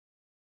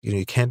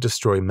You can't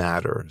destroy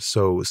matter.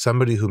 So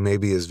somebody who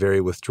maybe is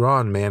very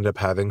withdrawn may end up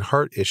having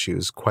heart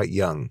issues quite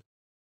young.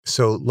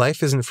 So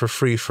life isn't for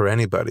free for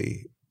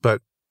anybody.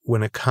 But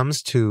when it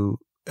comes to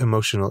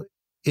emotional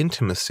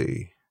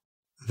intimacy,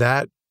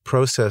 that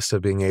process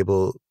of being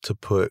able to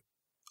put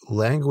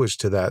language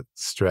to that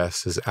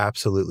stress is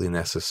absolutely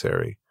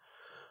necessary.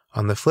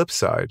 On the flip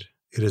side,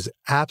 it is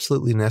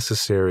absolutely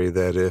necessary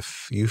that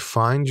if you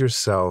find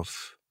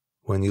yourself,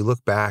 when you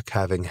look back,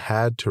 having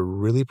had to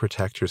really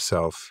protect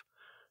yourself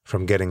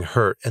from getting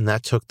hurt, and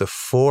that took the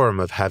form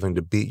of having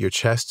to beat your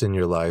chest in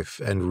your life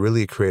and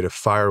really create a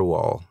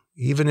firewall,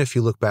 even if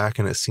you look back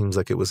and it seems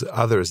like it was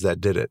others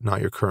that did it,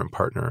 not your current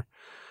partner,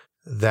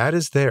 that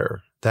is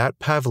there. That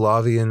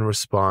Pavlovian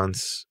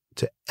response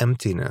to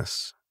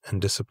emptiness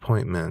and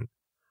disappointment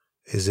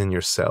is in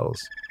your cells.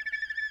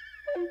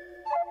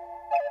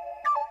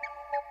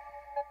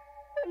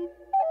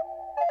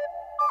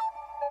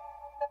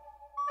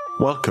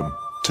 Welcome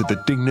to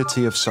the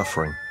dignity of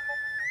suffering.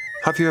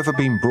 Have you ever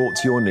been brought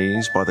to your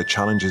knees by the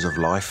challenges of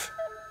life?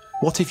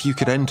 What if you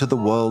could enter the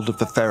world of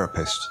the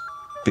therapist,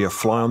 be a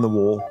fly on the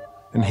wall,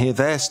 and hear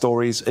their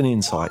stories and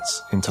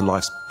insights into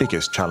life's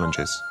biggest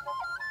challenges?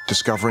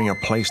 Discovering a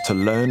place to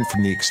learn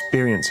from the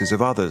experiences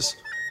of others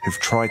who've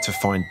tried to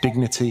find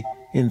dignity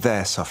in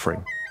their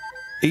suffering.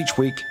 Each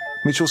week,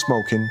 Mitchell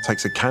Smolkin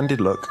takes a candid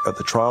look at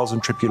the trials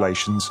and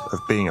tribulations of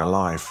being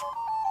alive.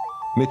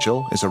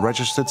 Mitchell is a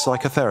registered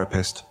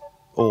psychotherapist,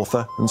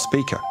 author and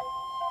speaker.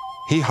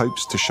 He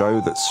hopes to show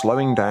that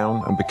slowing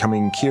down and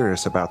becoming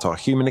curious about our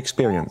human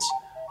experience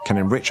can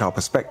enrich our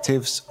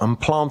perspectives and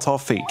plant our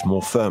feet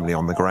more firmly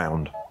on the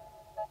ground.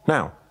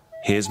 Now,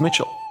 here's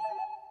Mitchell.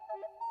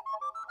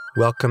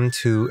 Welcome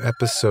to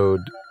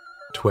episode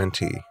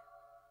 20.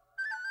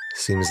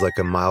 Seems like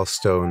a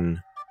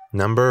milestone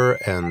number,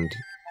 and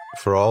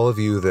for all of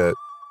you that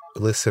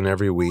listen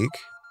every week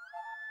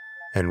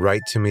and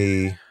write to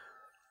me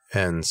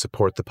and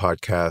support the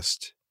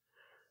podcast,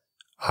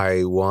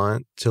 I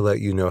want to let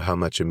you know how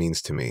much it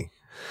means to me.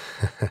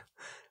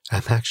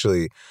 I'm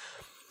actually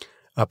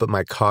up at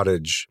my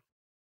cottage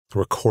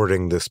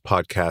recording this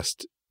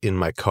podcast in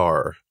my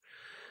car.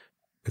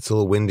 It's a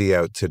little windy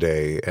out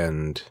today,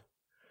 and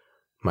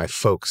my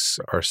folks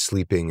are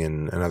sleeping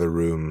in another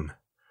room.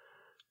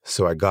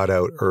 So I got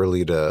out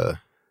early to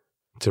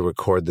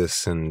record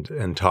this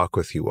and talk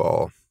with you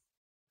all.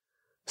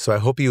 So I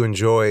hope you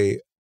enjoy.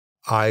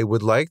 I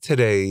would like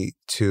today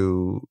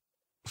to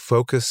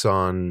focus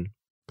on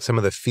some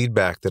of the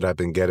feedback that I've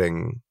been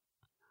getting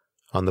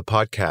on the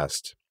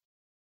podcast.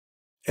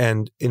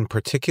 And in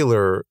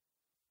particular,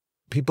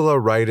 people are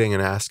writing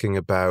and asking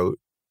about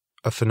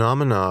a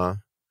phenomena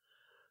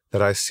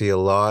that I see a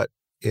lot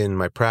in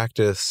my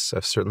practice.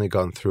 I've certainly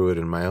gone through it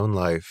in my own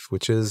life,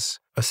 which is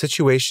a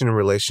situation in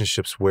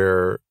relationships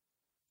where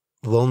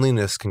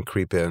loneliness can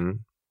creep in,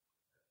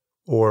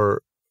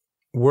 or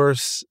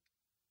worse,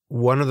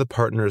 one of the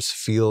partners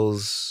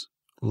feels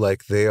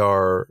like they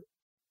are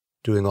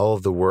doing all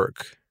of the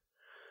work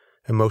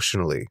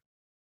emotionally.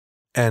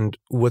 And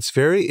what's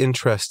very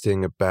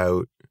interesting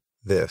about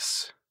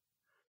this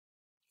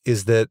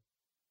is that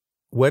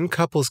when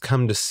couples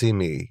come to see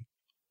me,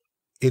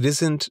 it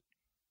isn't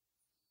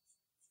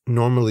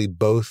normally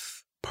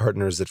both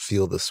partners that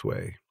feel this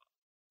way.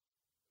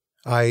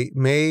 I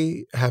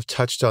may have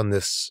touched on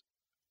this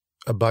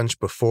a bunch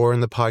before in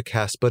the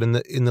podcast, but in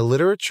the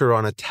literature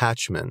on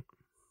attachment,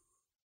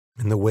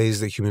 in the ways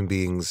that human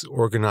beings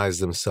organize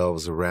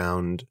themselves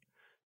around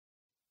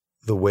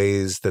the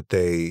ways that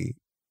they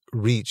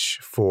reach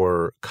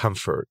for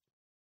comfort,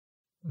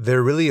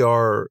 there really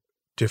are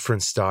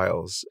different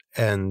styles.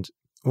 And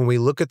when we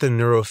look at the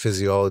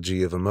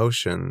neurophysiology of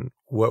emotion,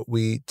 what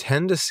we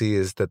tend to see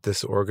is that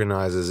this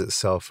organizes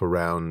itself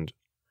around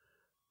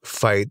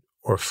fight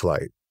or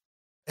flight.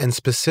 And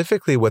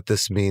specifically what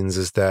this means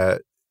is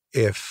that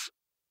if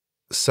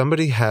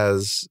somebody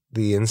has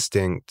the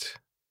instinct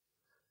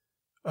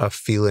of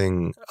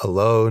feeling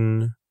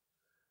alone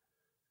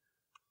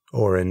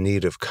or in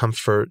need of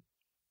comfort,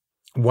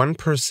 one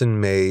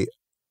person may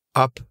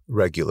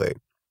upregulate.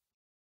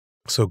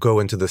 So go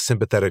into the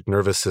sympathetic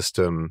nervous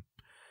system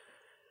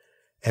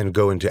and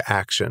go into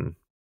action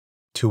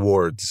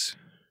towards,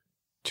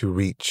 to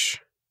reach,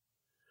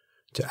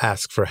 to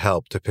ask for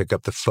help, to pick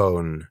up the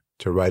phone,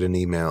 to write an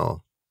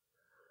email.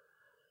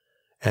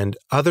 And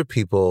other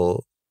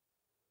people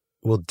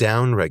will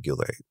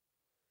downregulate,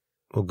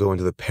 will go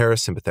into the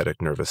parasympathetic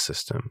nervous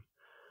system,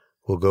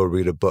 will go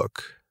read a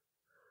book,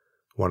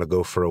 want to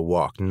go for a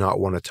walk, not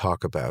want to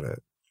talk about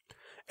it.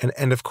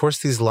 And of course,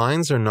 these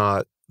lines are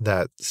not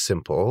that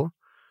simple.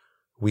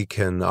 We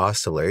can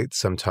oscillate,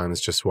 sometimes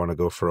just want to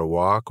go for a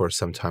walk or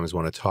sometimes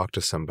want to talk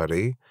to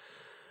somebody.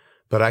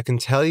 But I can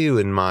tell you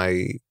in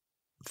my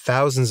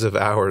thousands of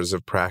hours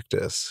of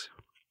practice,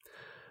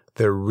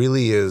 there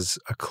really is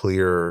a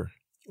clear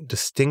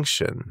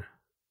distinction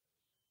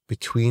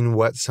between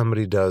what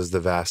somebody does the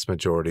vast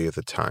majority of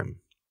the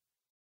time.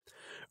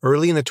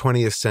 Early in the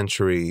 20th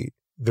century,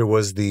 there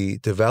was the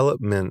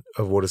development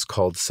of what is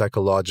called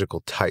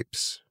psychological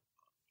types.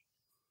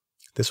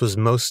 This was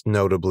most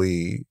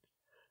notably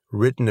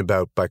written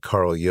about by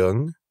Carl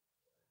Jung,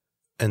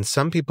 and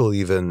some people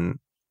even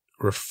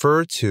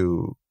refer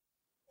to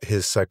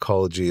his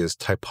psychology as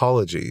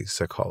typology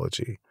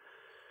psychology.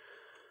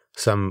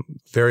 Some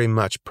very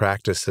much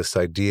practice this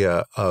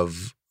idea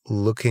of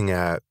looking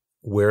at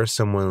where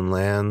someone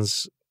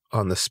lands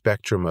on the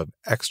spectrum of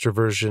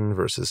extroversion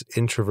versus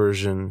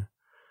introversion,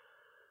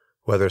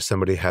 whether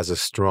somebody has a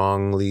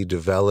strongly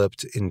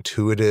developed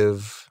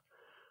intuitive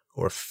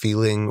or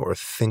feeling or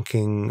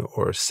thinking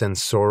or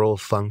sensorial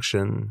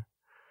function.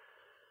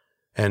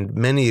 And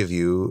many of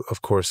you,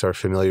 of course, are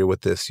familiar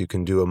with this. You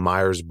can do a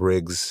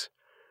Myers-Briggs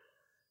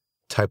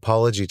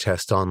typology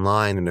test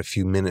online in a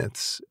few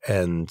minutes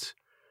and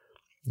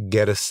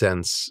get a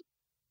sense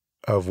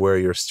of where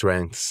your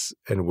strengths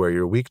and where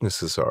your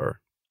weaknesses are.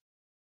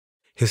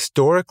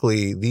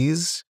 Historically,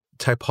 these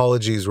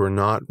typologies were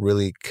not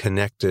really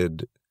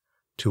connected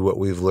to what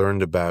we've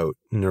learned about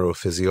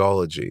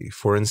neurophysiology.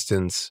 For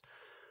instance,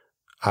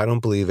 I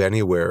don't believe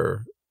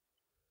anywhere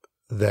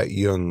that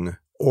Jung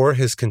or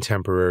his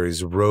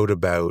contemporaries wrote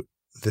about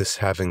this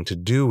having to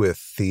do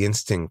with the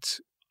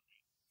instinct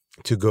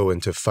to go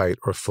into fight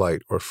or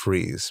flight or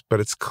freeze. But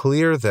it's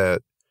clear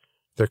that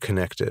they're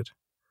connected.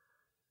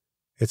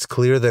 It's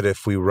clear that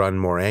if we run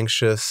more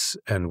anxious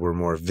and we're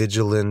more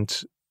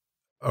vigilant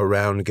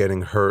around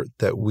getting hurt,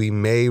 that we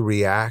may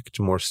react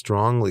more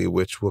strongly,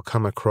 which will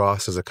come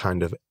across as a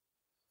kind of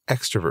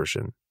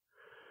extroversion.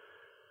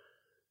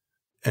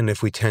 And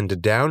if we tend to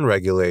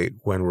downregulate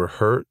when we're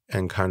hurt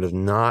and kind of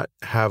not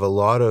have a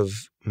lot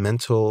of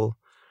mental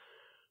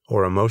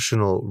or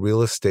emotional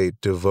real estate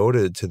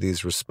devoted to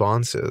these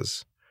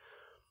responses,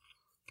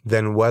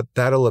 then what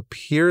that'll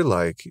appear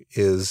like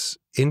is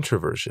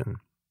introversion.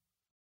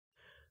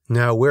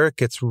 Now, where it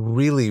gets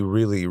really,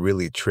 really,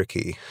 really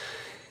tricky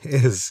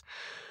is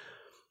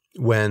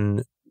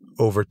when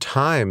over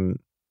time,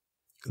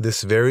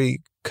 this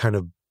very kind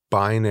of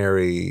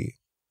binary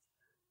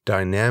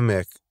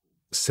dynamic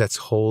sets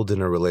hold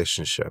in a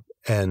relationship.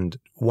 And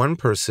one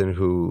person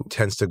who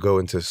tends to go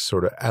into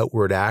sort of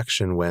outward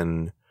action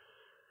when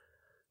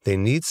they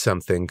need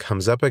something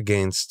comes up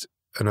against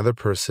another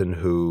person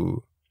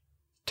who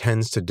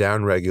tends to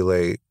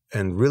downregulate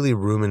and really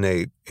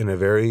ruminate in a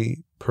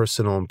very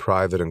personal and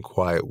private and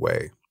quiet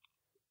way.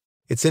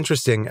 It's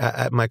interesting.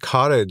 At my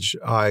cottage,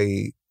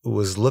 I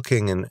was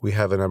looking, and we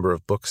have a number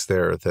of books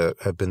there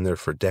that have been there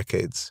for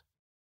decades.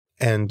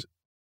 And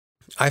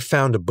I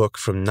found a book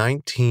from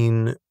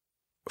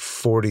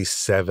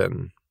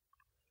 1947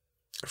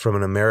 from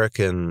an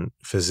American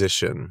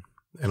physician,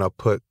 and I'll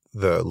put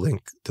the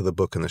link to the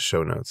book in the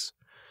show notes,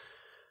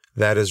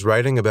 that is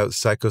writing about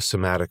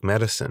psychosomatic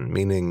medicine,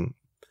 meaning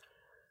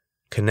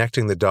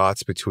connecting the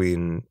dots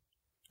between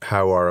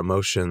how our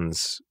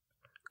emotions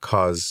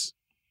cause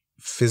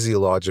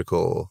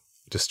physiological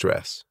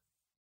distress.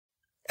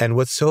 And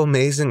what's so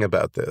amazing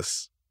about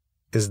this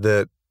is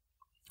that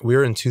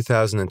we're in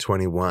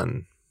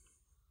 2021.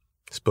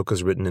 This book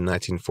was written in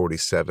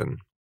 1947.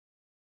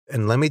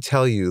 And let me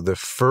tell you, the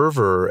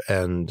fervor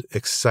and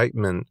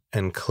excitement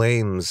and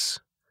claims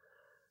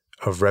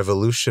of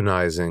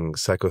revolutionizing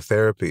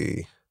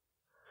psychotherapy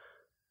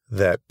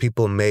that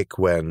people make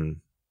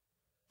when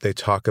they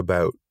talk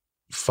about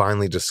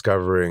finally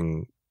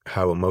discovering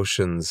how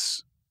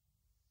emotions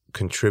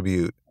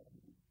contribute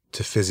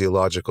to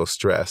physiological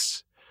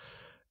stress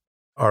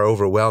are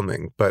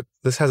overwhelming. But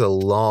this has a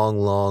long,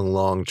 long,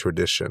 long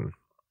tradition.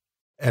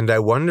 And I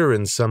wonder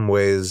in some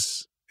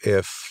ways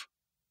if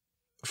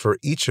for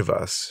each of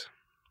us,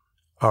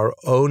 our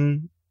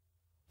own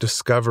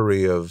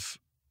discovery of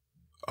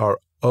our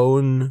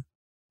own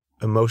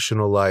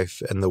emotional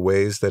life and the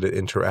ways that it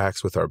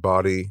interacts with our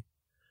body,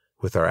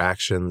 with our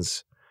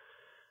actions,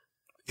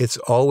 it's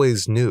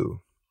always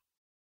new.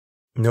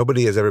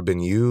 Nobody has ever been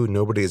you.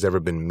 Nobody has ever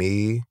been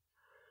me.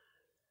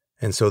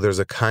 And so there's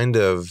a kind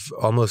of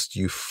almost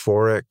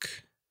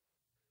euphoric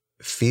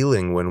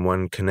feeling when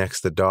one connects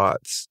the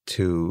dots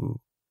to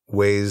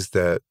ways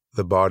that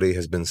the body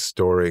has been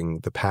storing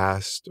the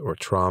past or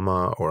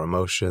trauma or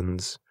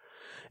emotions.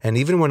 And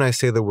even when I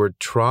say the word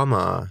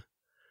trauma,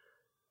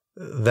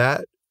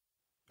 that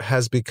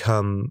has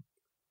become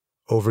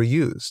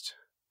overused.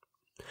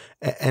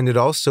 And it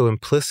also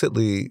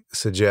implicitly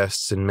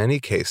suggests in many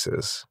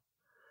cases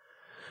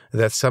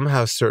that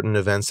somehow certain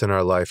events in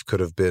our life could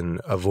have been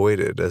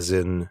avoided, as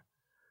in,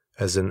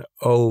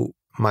 oh,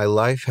 my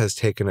life has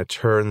taken a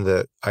turn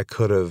that I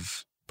could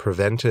have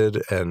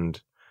prevented,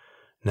 and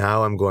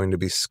now I'm going to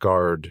be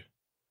scarred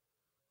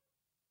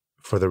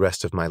for the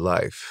rest of my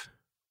life.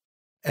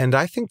 And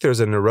I think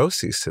there's a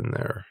neurosis in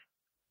there.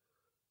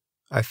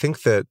 I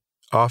think that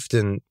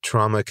often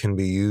trauma can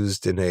be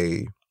used in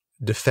a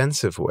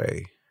defensive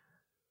way,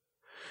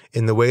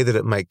 in the way that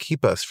it might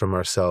keep us from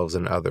ourselves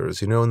and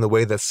others, in the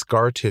way that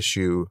scar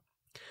tissue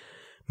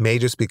may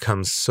just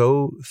become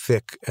so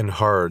thick and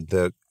hard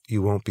that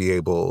you won't be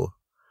able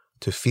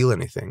to feel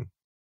anything.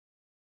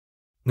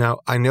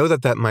 Now, I know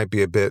that that might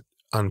be a bit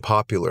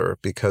unpopular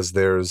because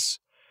there's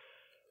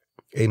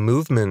a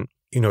movement,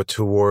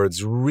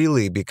 towards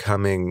really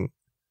becoming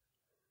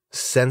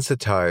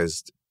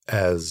sensitized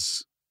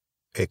as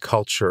a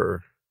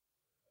culture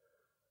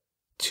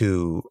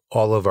to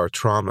all of our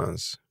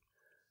traumas.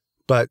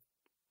 But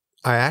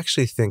I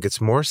actually think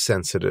it's more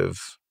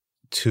sensitive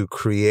to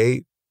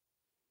create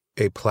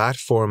a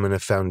platform and a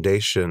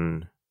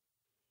foundation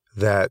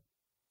that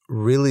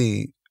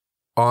really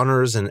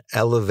honors and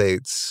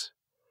elevates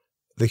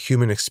the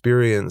human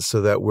experience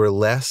so that we're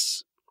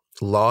less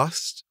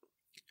lost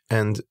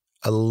and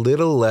a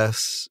little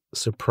less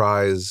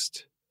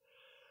surprised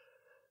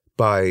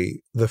by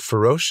the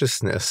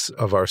ferociousness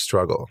of our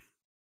struggle.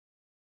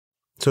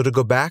 So to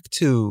go back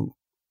to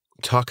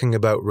talking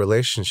about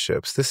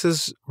relationships, this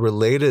is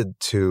related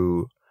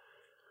to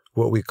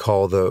what we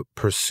call the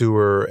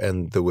pursuer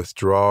and the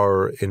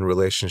withdrawer in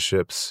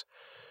relationships,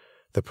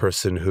 the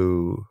person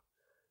who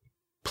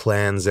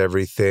plans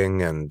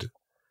everything and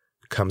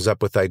comes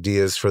up with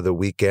ideas for the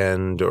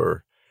weekend,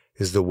 or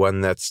is the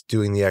one that's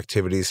doing the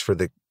activities for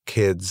the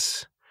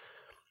kids.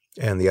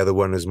 And the other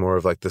one is more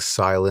of like the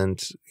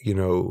silent,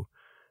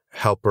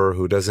 helper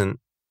who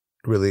doesn't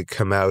really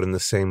come out in the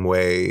same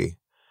way,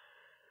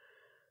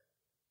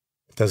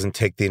 doesn't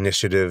take the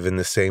initiative in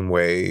the same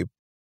way,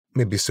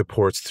 maybe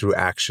supports through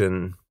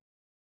action.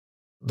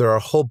 There are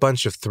a whole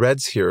bunch of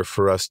threads here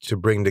for us to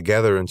bring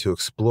together and to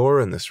explore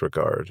in this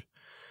regard.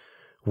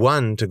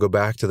 One, to go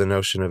back to the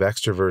notion of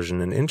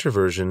extroversion and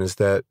introversion, is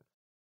that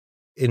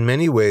in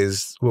many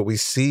ways, what we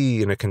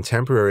see in a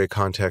contemporary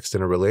context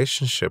in a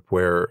relationship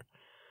where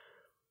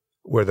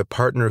the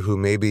partner who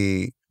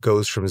maybe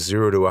goes from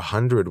 0 to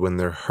 100 when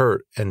they're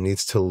hurt and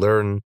needs to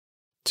learn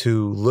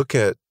to look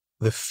at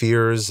the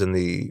fears and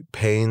the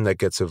pain that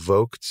gets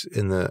evoked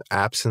in the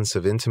absence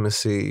of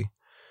intimacy.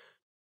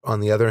 On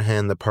the other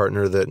hand, the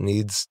partner that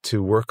needs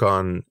to work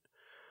on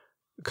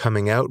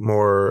coming out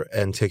more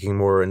and taking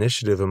more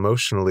initiative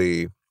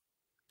emotionally,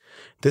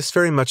 this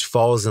very much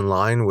falls in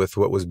line with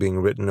what was being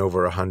written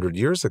over 100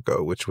 years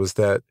ago, which was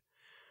that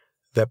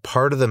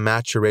part of the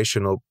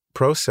maturational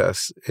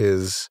process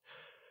is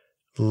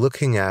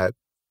looking at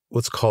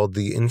what's called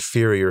the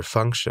inferior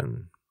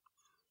function.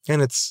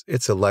 And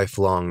it's a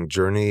lifelong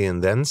journey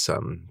and then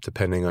some,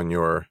 depending on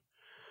your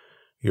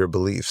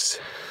beliefs.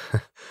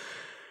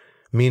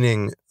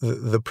 Meaning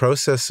the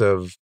process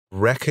of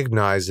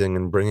recognizing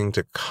and bringing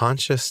to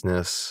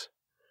consciousness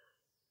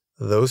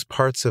those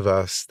parts of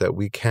us that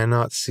we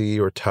cannot see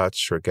or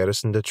touch or get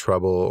us into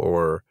trouble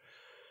or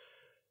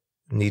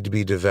need to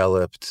be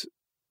developed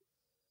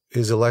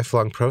is a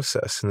lifelong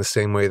process, in the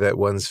same way that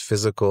one's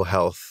physical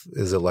health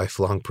is a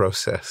lifelong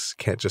process.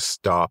 Can't just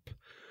stop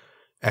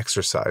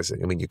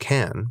exercising. I mean, you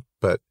can,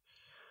 but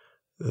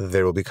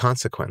there will be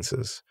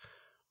consequences.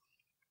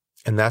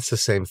 And that's the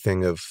same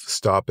thing of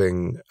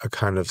stopping a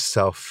kind of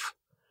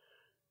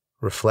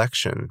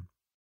self-reflection.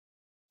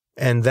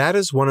 And that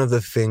is one of the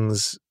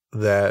things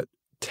that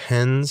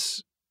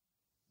tends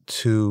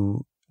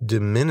to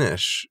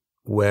diminish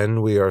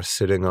when we are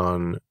sitting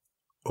on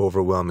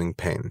overwhelming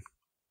pain.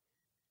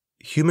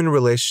 Human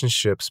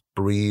relationships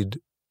breed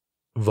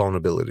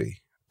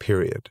vulnerability,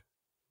 period.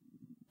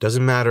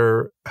 Doesn't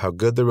matter how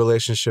good the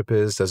relationship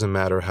is, doesn't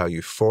matter how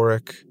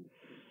euphoric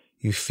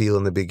you feel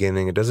in the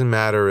beginning. It doesn't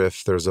matter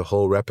if there's a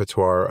whole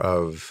repertoire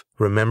of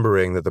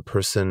remembering that the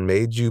person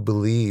made you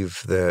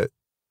believe that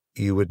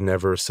you would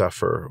never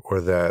suffer or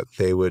that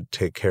they would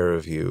take care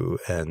of you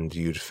and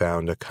you'd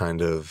found a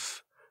kind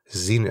of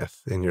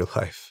zenith in your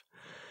life.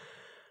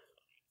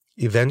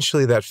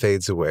 Eventually that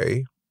fades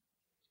away,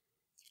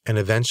 and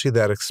eventually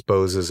that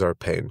exposes our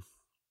pain.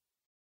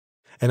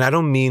 And I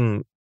don't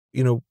mean,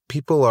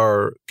 people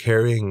are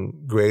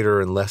carrying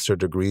greater and lesser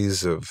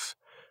degrees of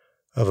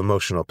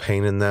emotional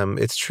pain in them.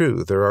 It's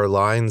true. There are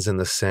lines in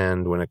the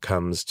sand when it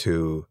comes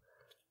to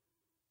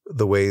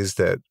the ways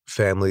that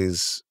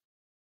families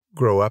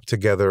grow up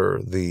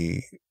together,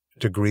 the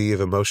degree of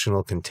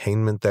emotional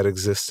containment that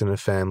exists in a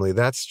family.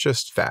 That's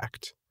just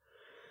fact.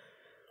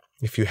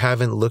 If you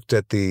haven't looked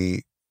at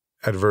the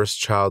Adverse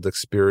Child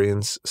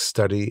Experience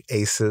Study,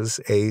 ACEs,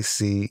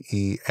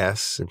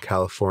 ACES in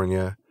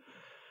California,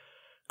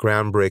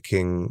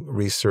 groundbreaking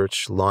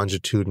research,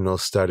 longitudinal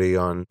study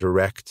on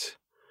direct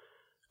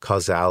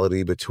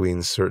causality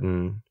between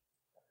certain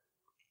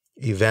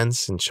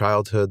events in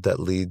childhood that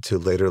lead to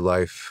later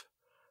life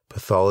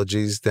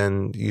pathologies,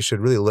 then you should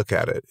really look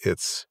at it.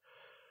 It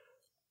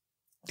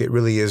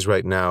really is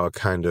right now a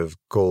kind of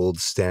gold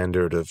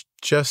standard of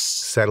just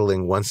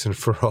settling once and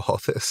for all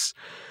this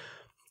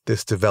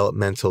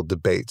developmental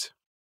debate.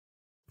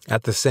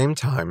 At the same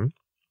time,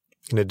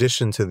 in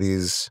addition to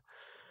these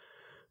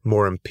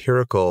more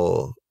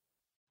empirical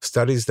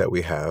studies that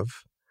we have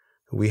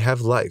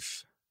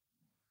life.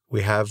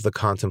 We have the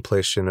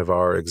contemplation of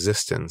our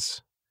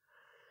existence.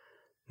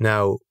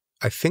 Now,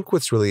 I think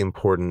what's really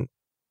important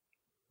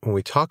when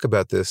we talk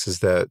about this is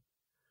that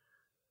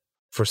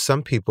for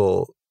some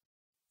people,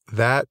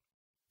 that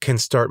can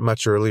start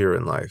much earlier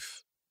in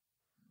life,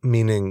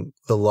 meaning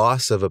the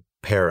loss of a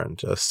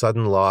parent, a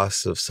sudden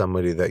loss of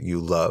somebody that you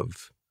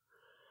love,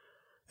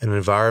 an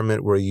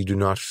environment where you do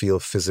not feel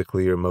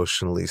physically or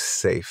emotionally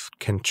safe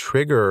can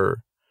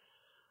trigger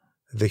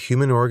the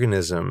human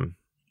organism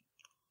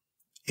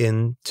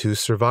into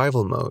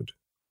survival mode.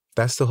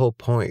 That's the whole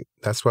point.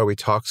 That's why we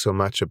talk so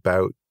much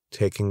about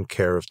taking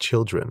care of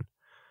children.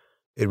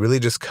 It really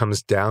just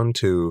comes down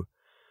to,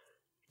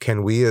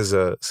 can we as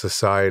a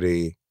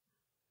society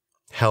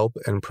help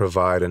and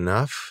provide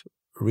enough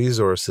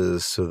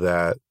resources so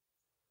that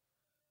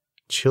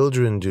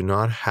children do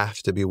not have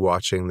to be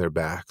watching their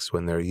backs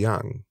when they're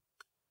young?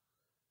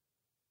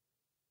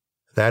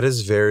 That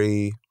is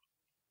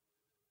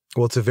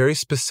it's a very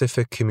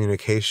specific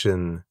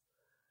communication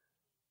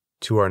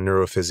to our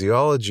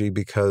neurophysiology,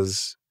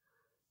 because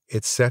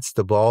it sets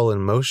the ball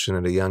in motion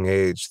at a young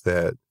age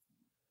that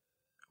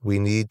we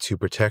need to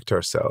protect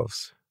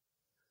ourselves.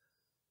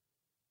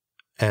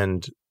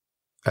 And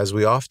as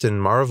we often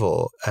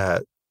marvel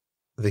at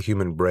the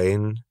human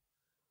brain,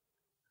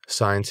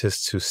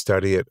 scientists who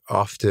study it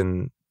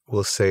often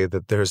will say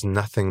that there's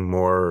nothing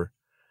more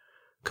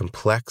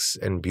complex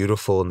and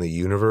beautiful in the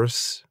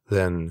universe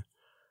than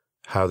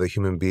how the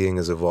human being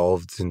has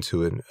evolved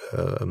into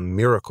a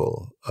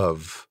miracle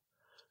of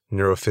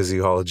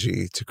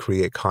neurophysiology to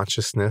create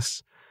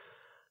consciousness.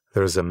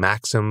 There's a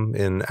maxim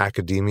in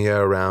academia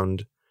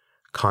around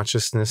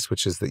consciousness,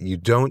 which is that you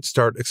don't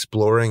start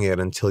exploring it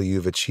until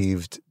you've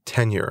achieved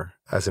tenure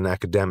as an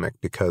academic,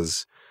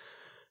 because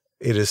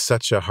it is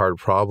such a hard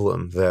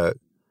problem that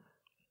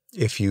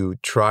if you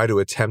try to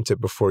attempt it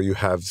before you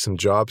have some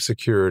job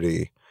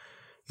security,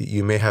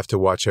 you may have to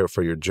watch out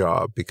for your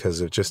job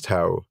because of just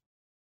how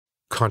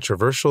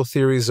controversial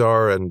theories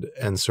are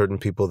and certain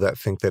people that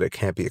think that it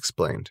can't be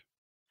explained.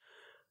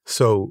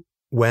 So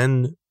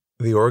when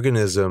the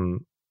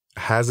organism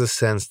has a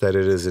sense that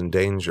it is in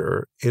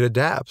danger, it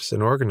adapts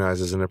and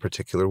organizes in a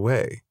particular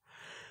way.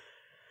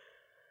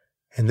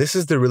 And this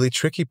is the really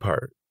tricky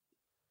part,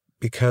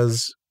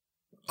 because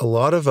a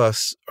lot of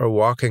us are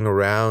walking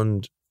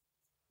around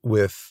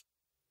with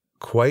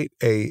quite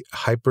a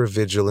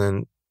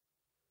hypervigilant,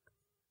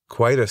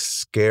 quite a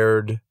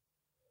scared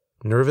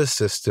nervous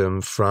system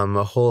from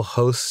a whole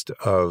host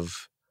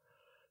of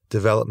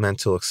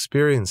developmental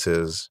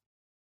experiences.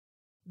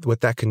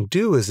 What that can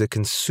do is it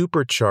can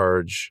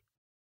supercharge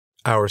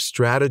our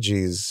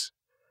strategies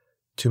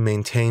to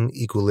maintain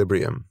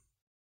equilibrium.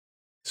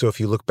 So if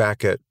you look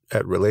back at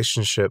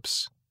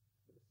relationships,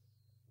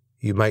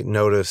 you might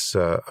notice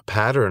a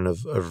pattern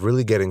of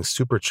really getting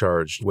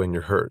supercharged when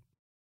you're hurt.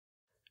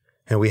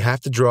 And we have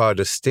to draw a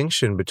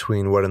distinction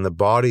between what in the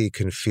body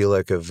can feel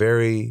like a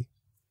very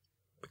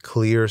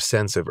clear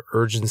sense of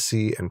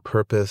urgency and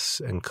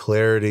purpose and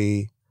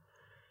clarity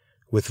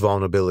with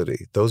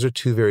vulnerability. Those are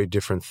two very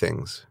different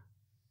things.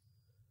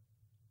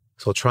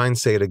 So I'll try and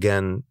say it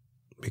again,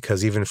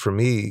 because even for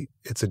me,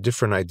 it's a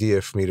different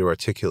idea for me to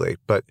articulate.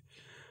 But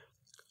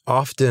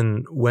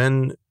often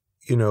when,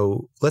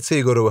 let's say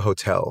you go to a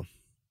hotel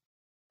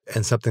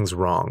and something's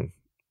wrong,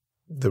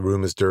 the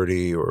room is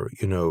dirty, or,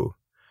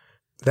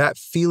 that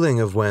feeling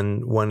of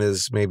when one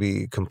is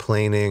maybe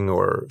complaining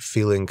or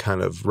feeling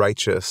kind of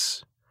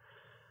righteous,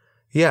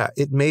 yeah,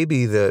 it may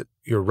be that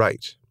you're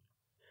right.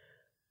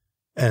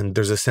 And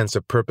there's a sense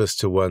of purpose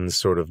to one's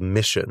sort of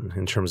mission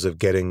in terms of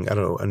getting,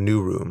 a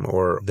new room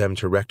or them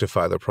to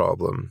rectify the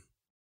problem.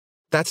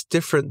 That's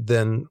different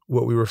than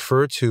what we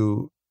refer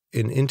to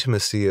in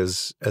intimacy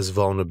as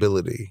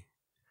vulnerability.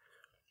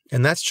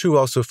 And that's true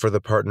also for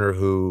the partner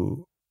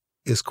who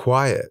is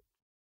quiet.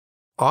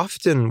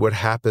 Often what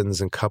happens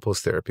in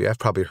couples therapy, I've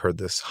probably heard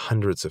this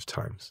hundreds of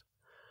times,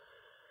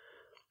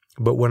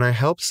 but when I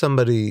help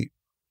somebody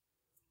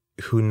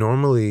who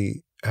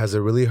normally has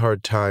a really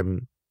hard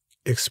time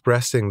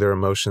expressing their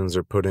emotions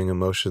or putting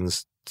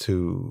emotions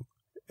to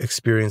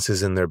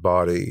experiences in their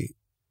body,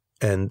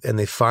 and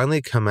they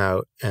finally come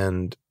out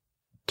and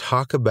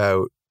talk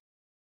about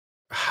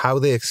how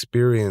they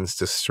experience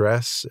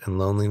distress and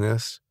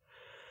loneliness,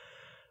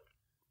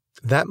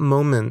 that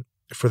moment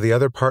for the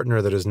other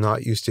partner that is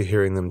not used to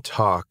hearing them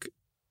talk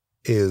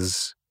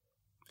is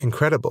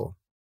incredible.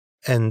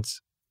 And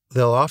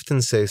they'll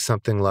often say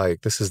something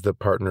like, this is the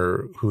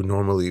partner who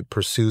normally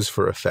pursues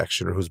for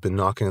affection or who's been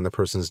knocking on the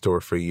person's door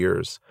for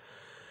years.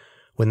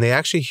 When they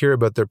actually hear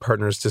about their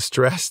partner's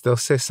distress, they'll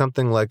say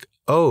something like,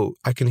 oh,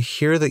 I can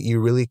hear that you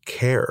really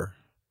care.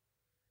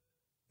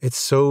 It's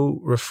so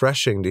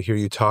refreshing to hear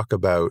you talk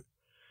about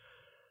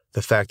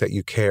the fact that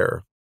you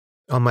care.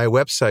 On my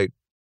website,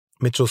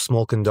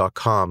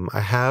 mitchellsmolkin.com,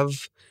 I have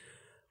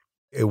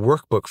a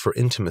workbook for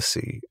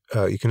intimacy.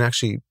 You can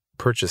actually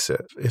purchase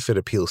it if it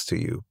appeals to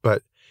you.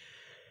 But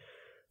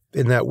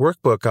in that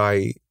workbook,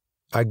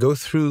 I go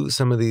through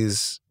some of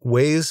these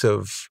ways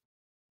of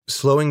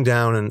slowing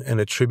down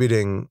and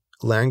attributing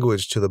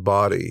language to the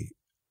body,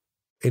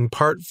 in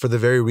part for the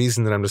very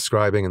reason that I'm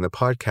describing in the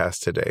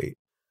podcast today.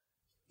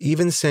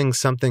 Even saying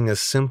something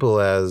as simple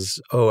as,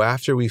 oh,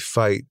 after we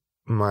fight,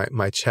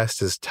 my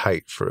chest is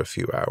tight for a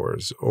few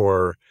hours,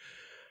 or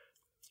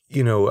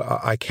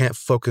I can't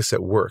focus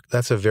at work.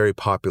 That's a very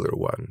popular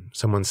one.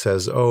 Someone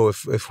says, oh,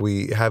 if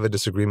we have a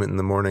disagreement in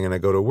the morning and I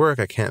go to work,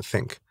 I can't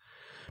think.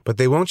 But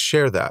they won't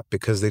share that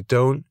because they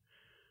don't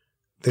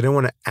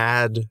want to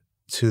add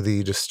to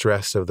the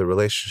distress of the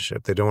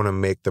relationship. They don't want to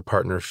make the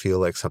partner feel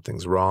like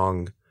something's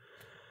wrong.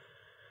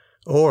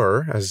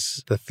 Or,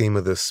 as the theme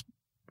of this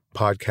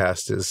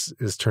podcast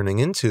is turning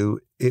into,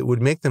 it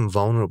would make them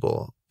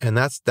vulnerable. And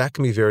that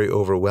can be very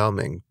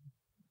overwhelming.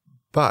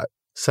 But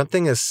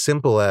something as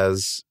simple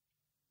as,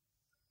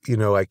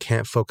 I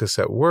can't focus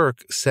at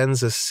work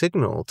sends a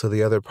signal to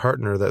the other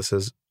partner that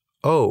says,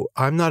 oh,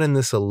 I'm not in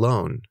this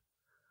alone.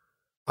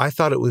 I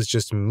thought it was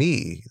just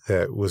me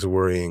that was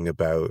worrying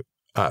about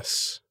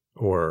us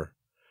or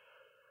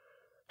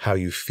how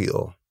you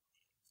feel.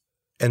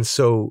 And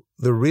so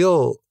the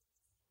real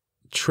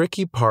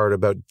tricky part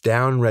about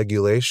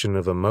downregulation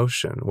of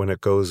emotion when it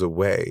goes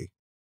away,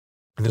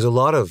 and there's a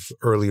lot of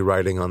early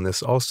writing on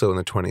this also in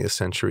the 20th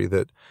century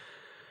that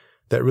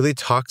really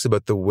talks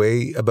about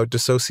about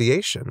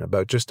dissociation,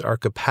 about just our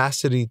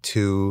capacity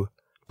to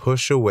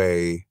push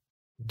away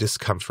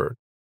discomfort.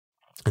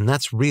 And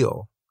that's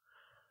real.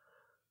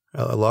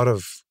 A lot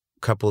of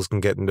couples can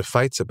get into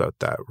fights about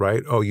that,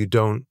 right? Oh, you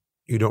don't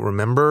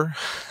remember?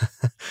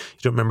 You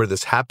don't remember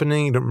this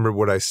happening? You don't remember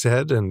what I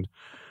said? And the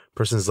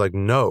person's like,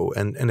 no.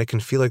 And it can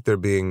feel like they're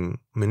being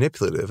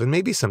manipulative. And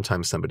maybe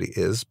sometimes somebody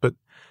is, but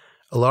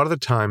a lot of the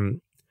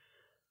time,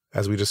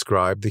 as we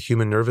described, the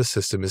human nervous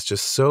system is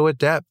just so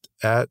adept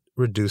at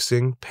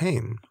reducing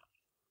pain,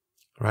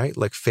 right?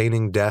 Like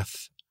feigning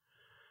death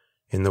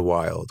in the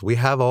wild. We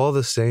have all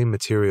the same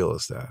material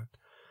as that.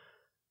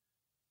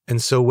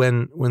 And so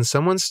when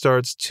someone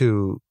starts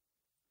to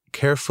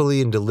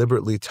carefully and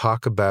deliberately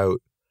talk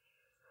about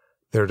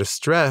their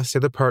distress, the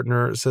other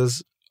partner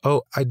says,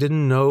 oh, I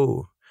didn't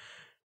know.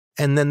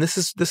 And then this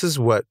is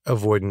what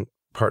avoidant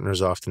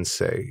partners often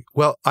say.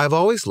 Well, I've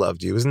always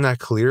loved you. Isn't that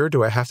clear?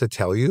 Do I have to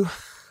tell you?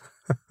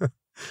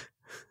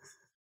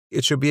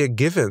 It should be a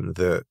given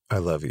that I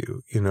love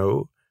you,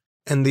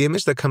 And the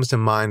image that comes to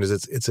mind is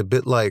it's a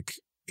bit like,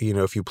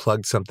 if you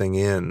plugged something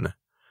in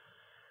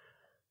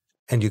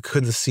and you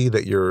couldn't see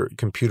that your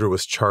computer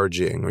was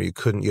charging, or you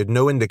had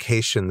no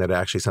indication that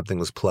actually something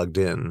was plugged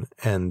in.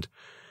 And,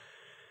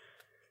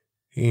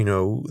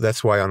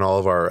 that's why on all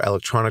of our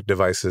electronic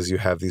devices, you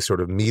have these sort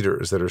of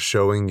meters that are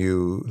showing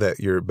you that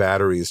your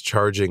battery is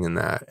charging in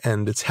that.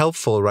 And it's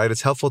helpful, right?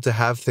 It's helpful to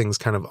have things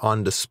kind of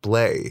on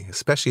display,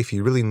 especially if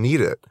you really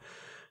need it.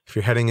 If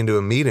you're heading into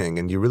a meeting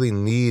and you really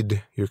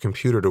need your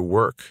computer to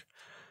work.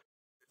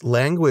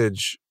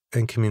 Language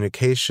and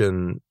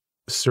communication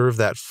serve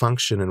that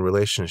function in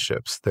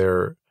relationships.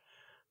 They're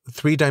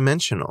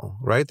three-dimensional,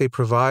 right? They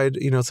provide,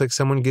 it's like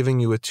someone giving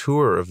you a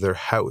tour of their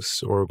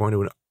house or going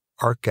to an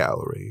art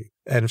gallery.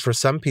 And for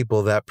some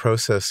people, that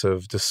process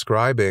of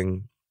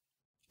describing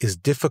is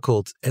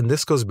difficult. And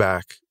this goes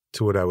back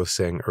to what I was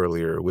saying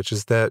earlier, which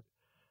is that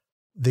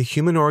the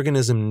human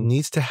organism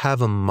needs to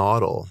have a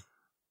model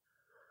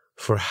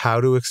for how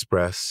to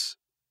express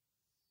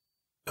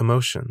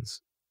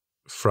emotions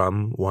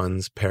from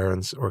one's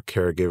parents or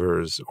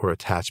caregivers or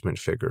attachment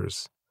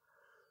figures.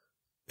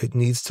 It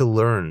needs to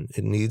learn.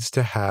 It needs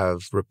to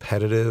have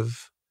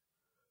repetitive,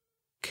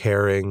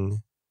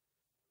 caring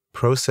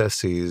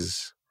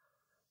processes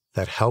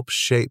that help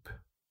shape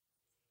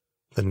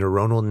the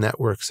neuronal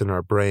networks in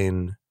our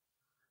brain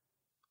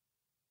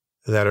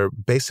that are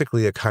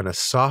basically a kind of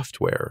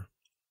software.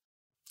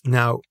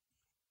 Now,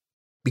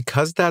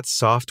 because that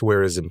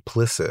software is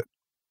implicit,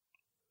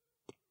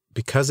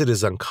 because it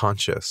is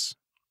unconscious,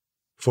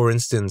 for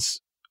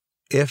instance,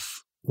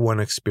 if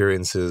one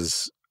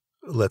experiences,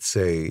 let's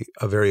say,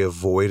 a very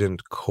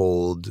avoidant,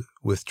 cold,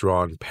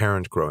 withdrawn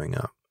parent growing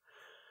up,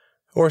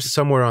 or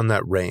somewhere on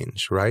that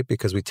range, right?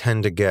 Because we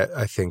tend to get,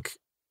 I think,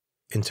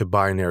 into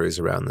binaries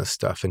around this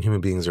stuff, and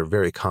human beings are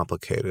very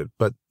complicated.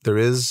 But there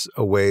is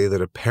a way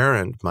that a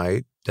parent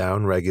might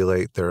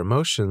downregulate their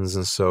emotions,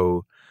 and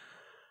so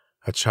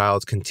a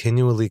child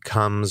continually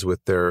comes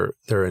with their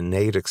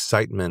innate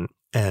excitement,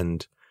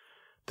 and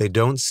they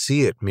don't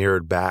see it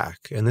mirrored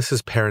back. And this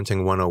is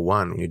Parenting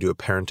 101. When you do a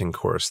parenting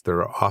course,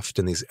 there are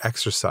often these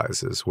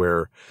exercises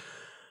where,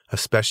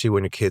 especially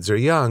when your kids are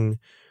young,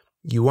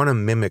 you want to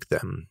mimic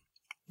them.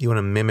 You want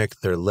to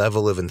mimic their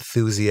level of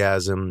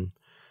enthusiasm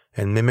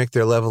and mimic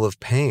their level of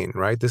pain,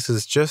 right? This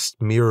is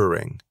just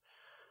mirroring.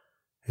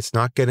 It's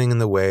not getting in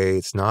the way.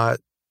 It's not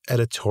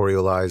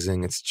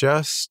editorializing. It's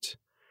just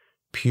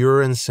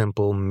pure and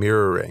simple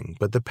mirroring.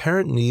 But the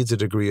parent needs a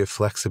degree of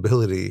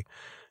flexibility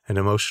and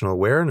emotional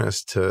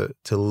awareness to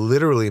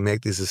literally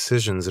make these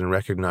decisions and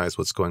recognize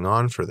what's going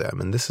on for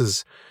them. And this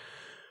is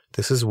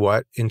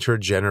what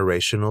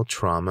intergenerational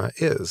trauma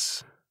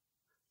is.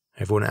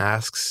 Everyone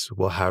asks,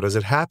 well, how does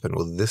it happen?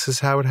 Well, this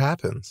is how it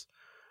happens.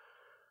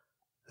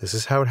 This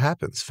is how it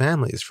happens.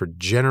 Families for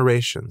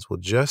generations will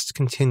just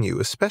continue,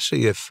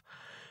 especially if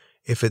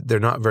they're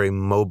not very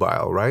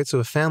mobile, right? So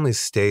if a family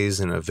stays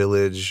in a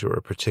village or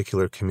a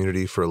particular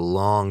community for a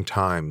long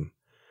time,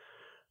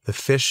 the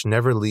fish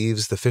never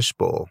leaves the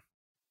fishbowl,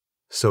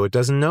 so it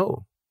doesn't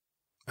know.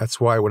 That's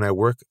why when I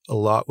work a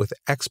lot with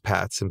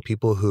expats and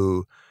people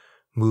who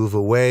move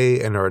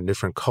away and are in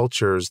different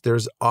cultures,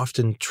 there's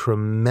often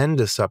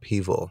tremendous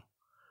upheaval.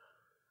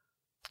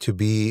 to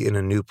be in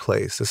a new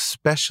place,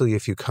 especially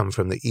if you come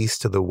from the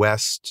East to the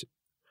West,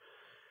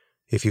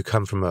 if you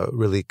come from a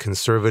really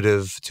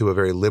conservative to a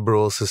very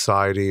liberal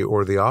society,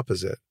 or the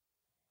opposite.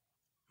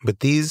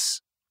 But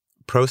these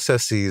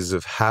processes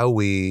of how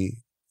we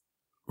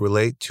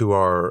relate to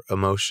our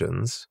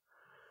emotions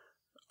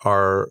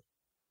are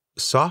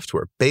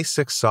software,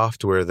 basic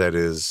software that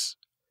is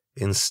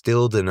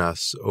instilled in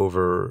us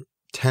over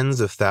tens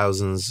of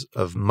thousands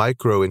of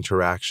micro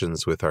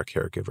interactions with our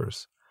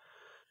caregivers.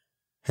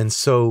 And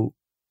so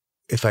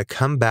if I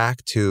come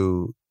back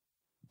to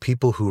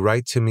people who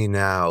write to me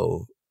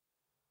now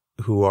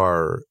who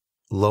are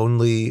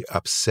lonely,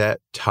 upset,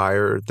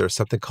 tired, there's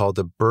something called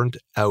a burnt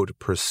out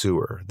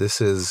pursuer.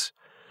 This is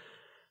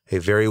a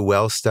very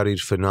well-studied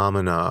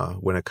phenomena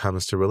when it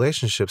comes to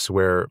relationships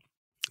where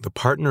the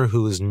partner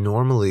who is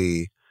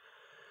normally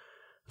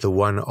the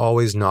one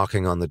always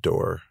knocking on the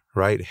door,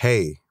 right?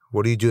 Hey,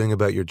 what are you doing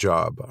about your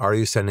job? Are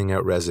you sending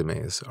out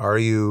resumes? Are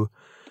you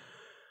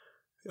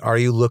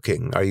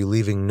looking? Are you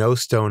leaving no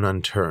stone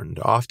unturned?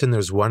 Often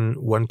there's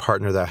one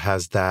partner that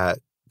has that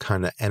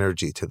kind of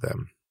energy to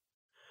them.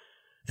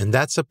 And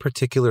that's a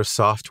particular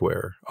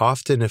software.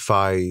 Often if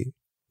I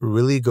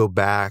really go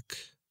back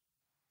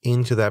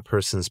into that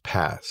person's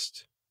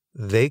past,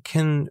 they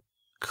can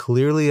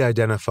clearly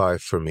identify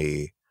for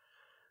me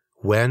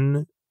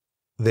when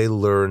they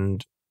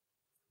learned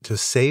to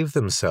save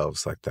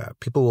themselves like that.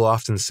 People will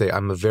often say,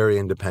 I'm a very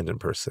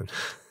independent person.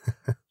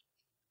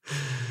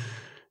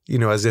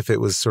 As if it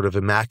was sort of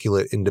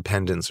immaculate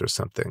independence or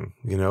something.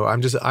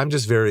 I'm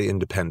just very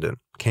independent.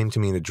 Came to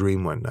me in a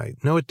dream one night.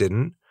 No, it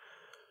didn't.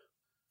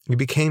 You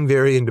became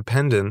very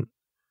independent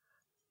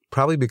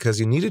probably because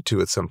you needed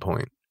to at some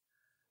point,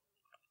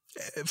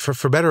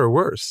 for better or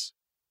worse.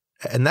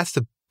 And that's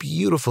the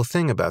beautiful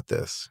thing about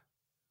this.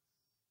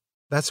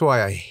 That's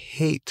why I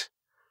hate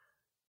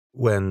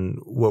when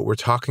what we're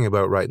talking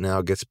about right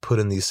now gets put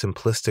in these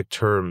simplistic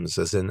terms,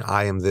 as in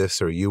I am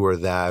this or you are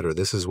that, or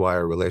this is why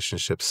our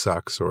relationship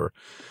sucks, or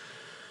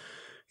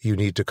you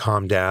need to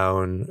calm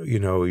down,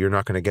 you're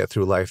not going to get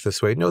through life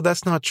this way. No,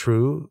 that's not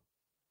true.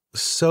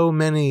 So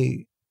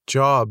many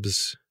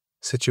jobs,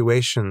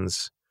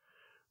 situations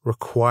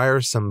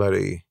require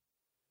somebody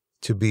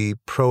to be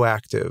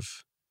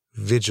proactive,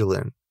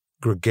 vigilant,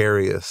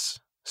 gregarious,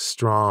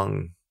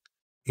 strong,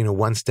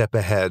 one step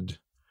ahead.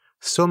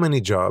 So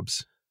many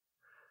jobs.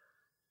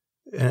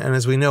 And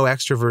as we know,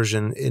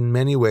 extroversion in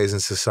many ways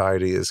in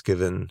society is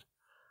given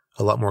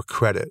a lot more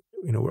credit.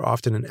 We're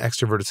often an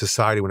extroverted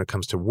society when it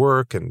comes to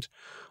work and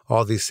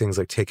all these things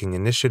like taking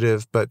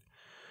initiative. But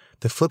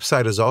the flip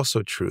side is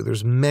also true.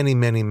 There's many,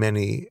 many,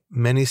 many,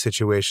 many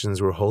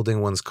situations where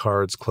holding one's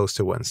cards close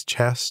to one's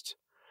chest,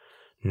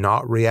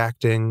 not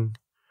reacting,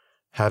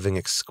 having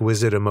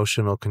exquisite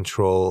emotional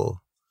control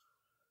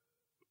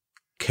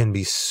can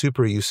be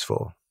super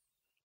useful.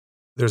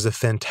 There's a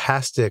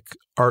fantastic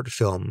art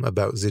film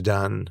about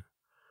Zidane,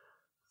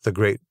 the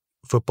great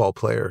football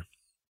player,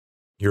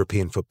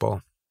 European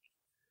football,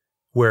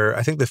 where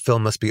I think the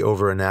film must be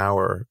over an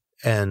hour,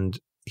 and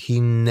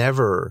he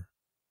never,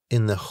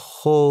 in the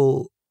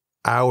whole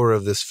hour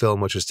of this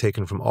film, which was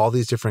taken from all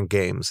these different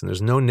games, and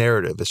there's no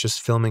narrative, it's just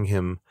filming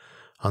him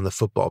on the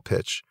football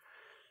pitch,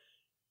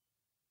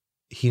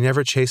 he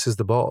never chases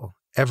the ball,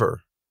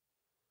 ever.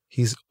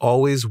 He's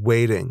always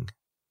waiting,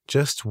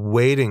 just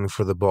waiting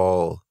for the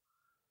ball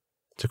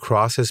to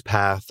cross his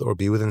path or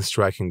be within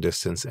striking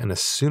distance. And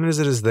as soon as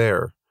it is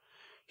there,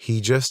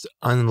 he just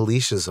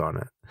unleashes on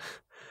it.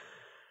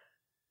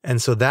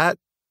 And so that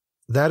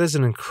is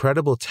an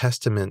incredible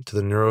testament to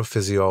the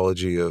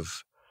neurophysiology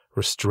of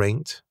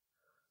restraint.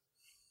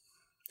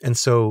 And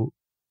so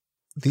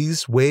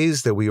these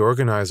ways that we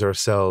organize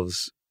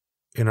ourselves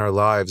in our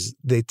lives,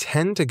 they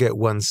tend to get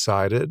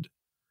one-sided.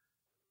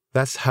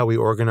 That's how we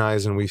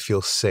organize and we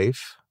feel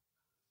safe.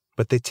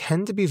 But they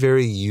tend to be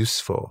very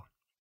useful.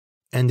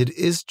 And it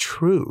is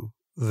true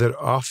that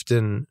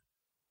often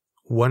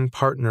one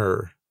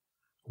partner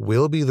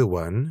will be the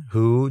one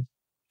who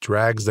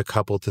drags the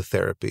couple to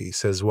therapy,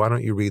 says, why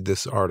don't you read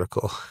this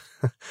article?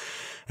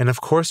 And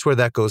of course, where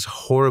that goes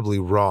horribly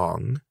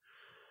wrong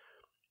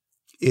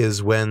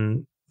is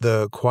when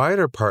the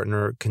quieter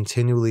partner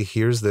continually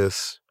hears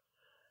this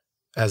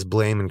as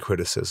blame and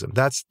criticism.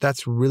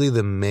 That's really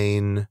the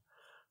main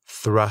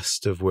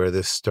thrust of where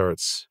this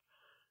starts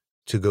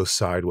to go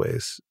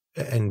sideways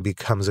and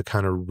becomes a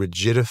kind of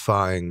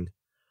rigidifying,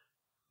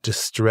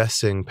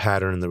 distressing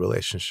pattern in the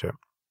relationship.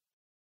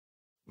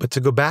 But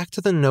to go back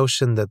to the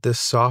notion that this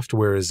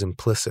software is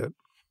implicit,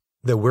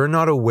 that we're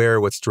not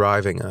aware what's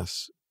driving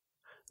us,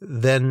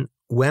 then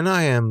when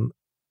I am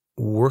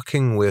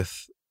working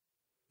with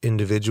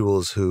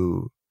individuals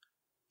who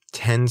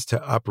tend to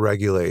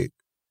upregulate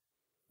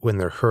when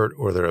they're hurt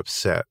or they're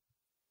upset,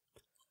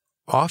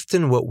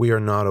 often what we are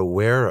not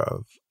aware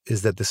of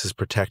is that this is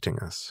protecting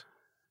us.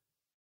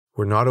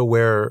 We're not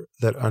aware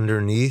that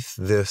underneath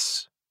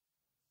this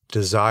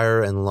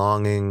desire and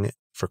longing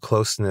for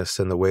closeness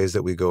and the ways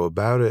that we go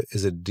about it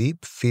is a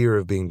deep fear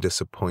of being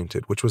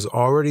disappointed, which was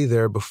already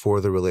there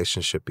before the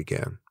relationship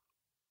began.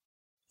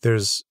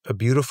 There's a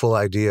beautiful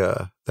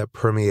idea that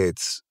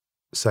permeates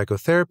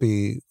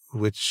psychotherapy,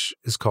 which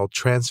is called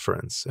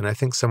transference. And I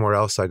think somewhere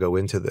else I go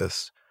into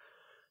this.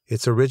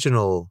 Its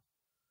original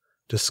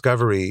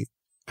discovery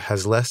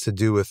has less to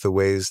do with the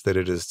ways that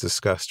it is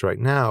discussed right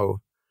now,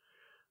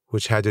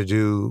 which had to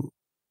do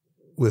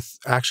with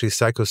actually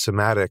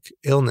psychosomatic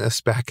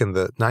illness back in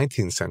the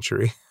 19th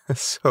century.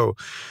 So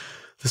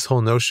this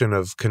whole notion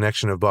of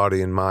connection of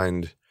body and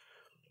mind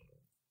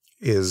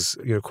is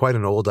quite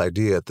an old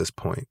idea at this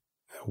point,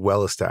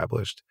 well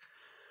established,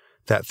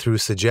 that through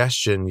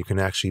suggestion you can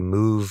actually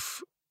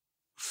move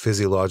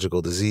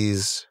physiological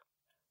disease.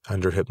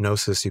 Under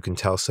hypnosis, you can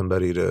tell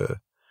somebody to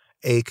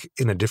ache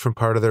in a different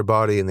part of their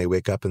body and they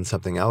wake up and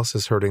something else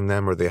is hurting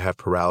them, or they have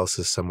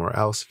paralysis somewhere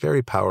else.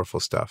 Very powerful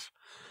stuff.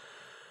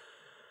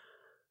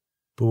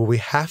 But what we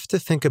have to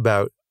think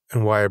about,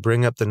 and why I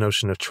bring up the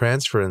notion of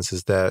transference,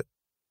 is that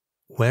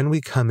when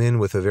we come in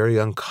with a very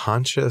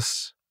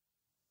unconscious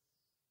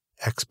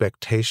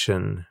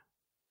expectation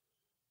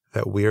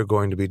that we are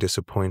going to be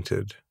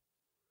disappointed,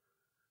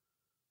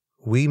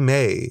 we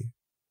may,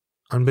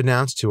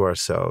 unbeknownst to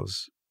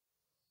ourselves,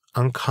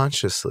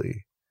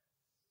 unconsciously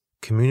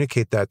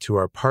communicate that to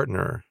our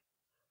partner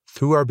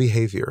through our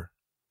behavior,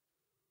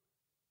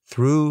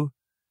 through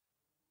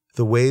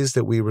the ways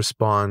that we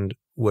respond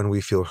when we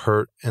feel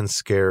hurt and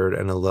scared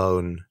and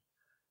alone,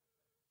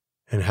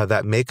 and how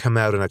that may come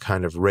out in a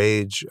kind of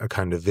rage, a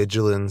kind of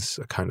vigilance,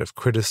 a kind of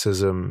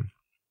criticism.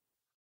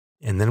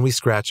 And then we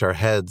scratch our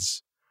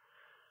heads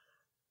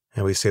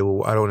and we say,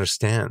 well, I don't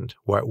understand.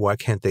 Why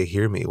can't they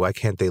hear me? Why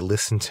can't they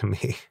listen to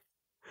me?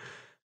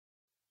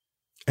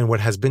 And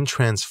what has been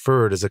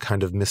transferred is a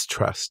kind of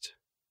mistrust.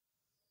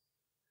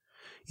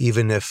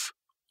 Even if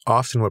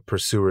often what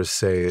pursuers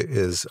say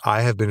is,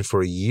 I have been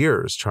for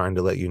years trying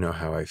to let you know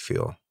how I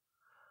feel.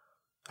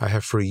 I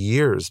have for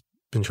years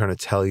been trying to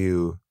tell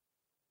you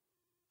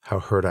how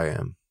hurt I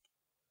am.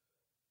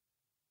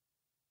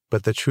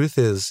 But the truth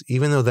is,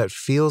 even though that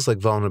feels like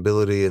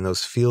vulnerability and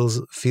those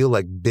feel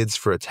like bids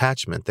for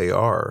attachment, they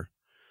are,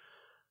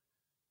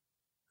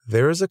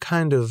 there is a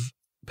kind of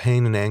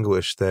pain and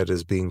anguish that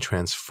is being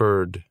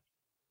transferred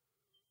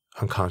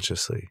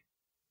unconsciously.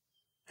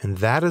 And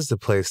that is the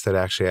place that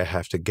actually I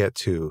have to get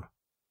to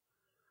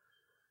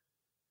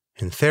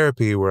in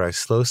therapy, where I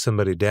slow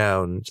somebody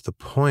down to the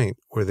point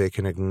where they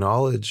can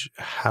acknowledge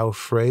how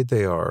afraid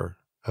they are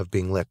of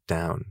being let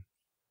down.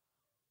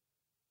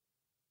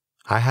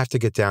 I have to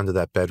get down to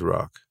that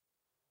bedrock.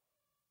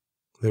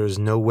 There is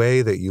no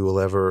way that you will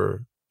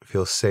ever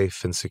feel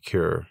safe and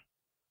secure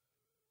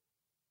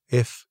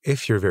if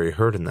you're very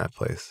hurt in that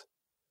place.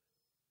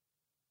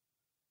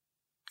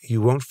 You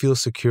won't feel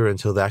secure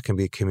until that can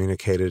be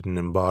communicated in an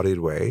embodied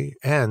way,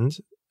 and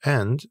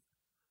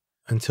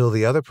until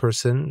the other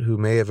person, who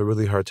may have a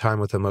really hard time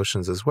with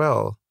emotions as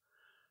well,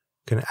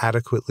 can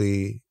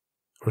adequately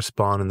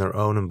respond in their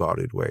own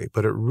embodied way.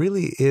 But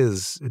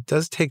it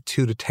does take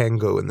two to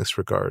tango in this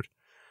regard.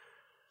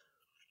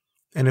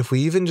 And if we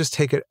even just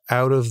take it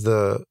out of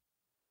the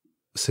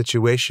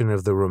situation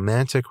of the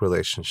romantic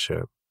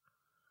relationship,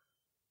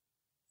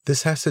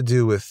 this has to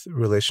do with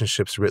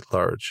relationships writ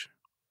large.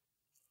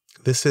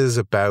 This is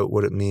about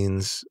what it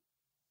means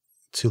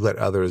to let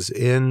others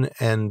in.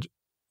 And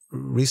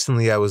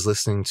recently I was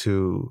listening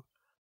to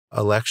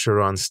a lecture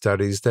on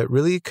studies that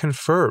really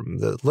confirm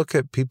that look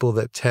at people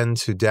that tend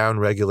to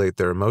downregulate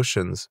their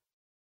emotions.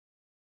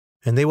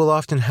 And they will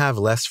often have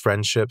less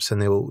friendships, and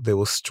they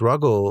will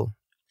struggle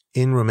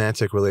in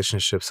romantic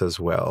relationships as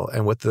well.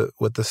 And what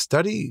the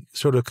study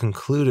sort of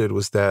concluded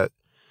was that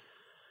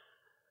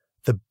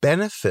the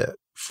benefit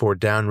for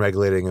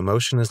downregulating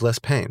emotion is less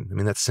pain. I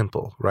mean, that's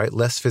simple, right?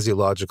 Less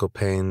physiological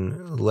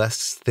pain,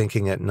 less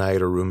thinking at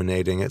night or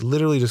ruminating. It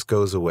literally just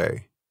goes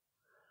away.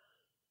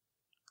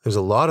 There's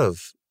a lot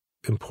of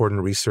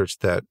important research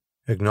that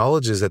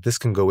acknowledges that this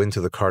can go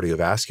into the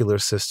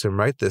cardiovascular system,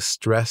 right? This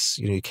stress,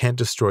 you can't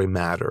destroy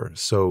matter.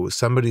 So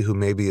somebody who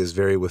maybe is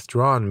very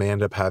withdrawn may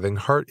end up having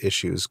heart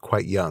issues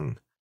quite young.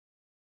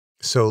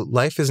 So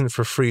life isn't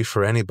for free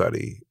for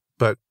anybody.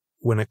 But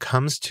when it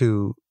comes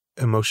to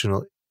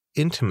emotional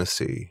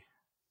intimacy,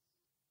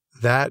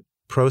 that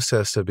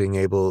process of being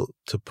able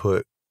to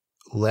put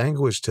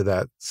language to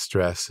that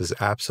stress is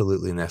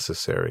absolutely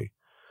necessary.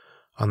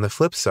 On the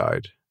flip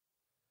side,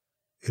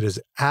 it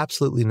is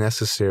absolutely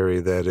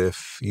necessary that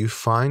if you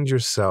find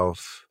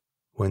yourself,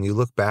 when you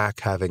look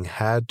back, having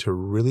had to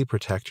really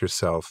protect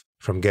yourself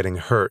from getting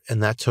hurt,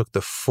 and that took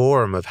the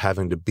form of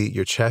having to beat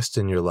your chest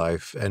in your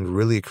life and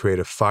really create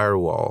a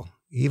firewall,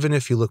 even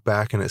if you look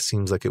back and it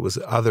seems like it was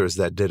others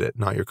that did it,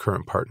 not your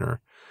current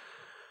partner,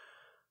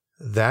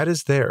 that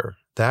is there.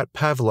 That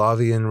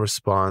Pavlovian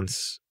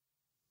response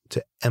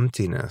to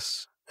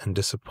emptiness and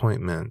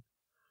disappointment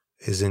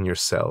is in your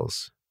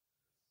cells.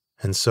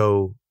 And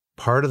so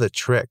part of the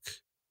trick,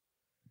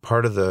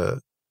 part of the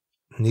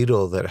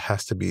needle that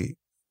has to be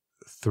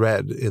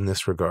thread in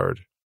this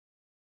regard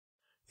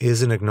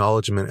is an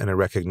acknowledgement and a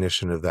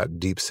recognition of that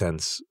deep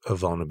sense of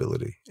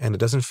vulnerability. And it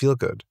doesn't feel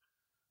good.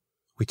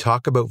 We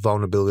talk about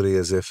vulnerability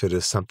as if it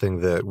is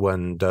something that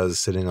one does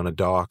sitting on a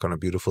dock on a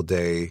beautiful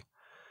day,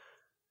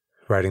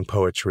 writing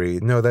poetry.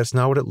 No, that's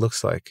not what it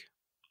looks like.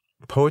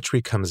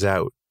 Poetry comes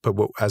out, but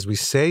as we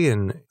say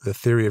in the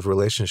theory of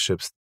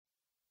relationships,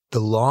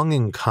 the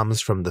longing comes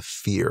from the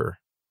fear.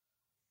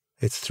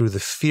 It's through the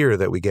fear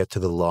that we get to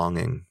the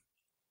longing.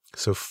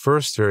 So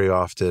first, very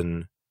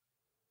often,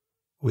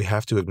 we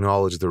have to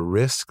acknowledge the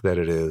risk that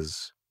it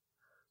is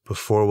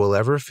before we'll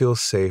ever feel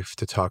safe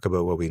to talk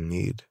about what we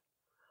need.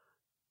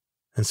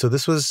 And so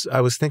I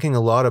was thinking a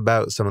lot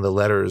about some of the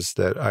letters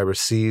that I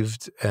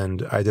received,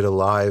 and I did a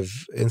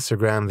live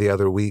Instagram the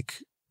other week.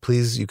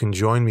 Please, you can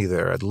join me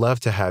there. I'd love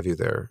to have you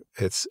there.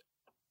 It's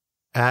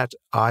at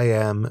I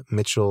am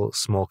Mitchell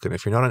Smolkin.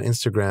 If you're not on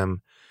Instagram,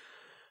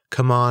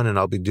 come on, and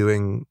I'll be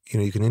doing,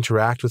 you can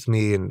interact with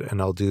me,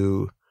 and I'll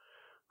do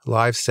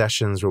live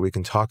sessions where we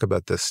can talk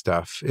about this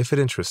stuff, if it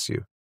interests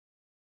you,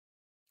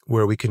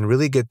 where we can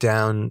really get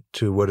down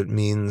to what it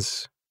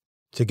means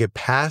to get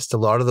past a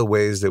lot of the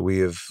ways that we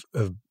have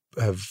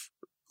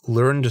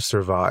learned to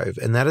survive.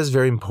 And that is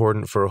very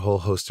important for a whole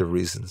host of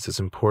reasons. It's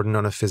important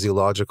on a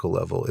physiological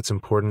level. It's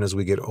important as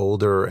we get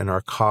older and our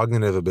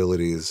cognitive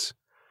abilities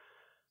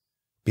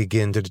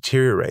begin to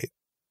deteriorate.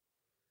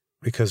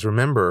 Because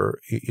remember,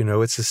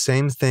 it's the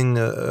same thing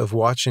of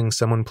watching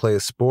someone play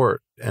a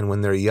sport. And when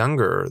they're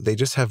younger, they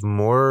just have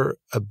more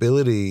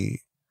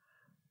ability,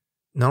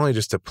 not only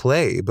just to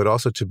play, but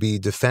also to be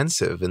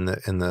defensive in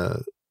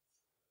the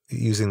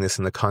using this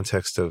in the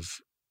context of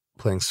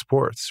playing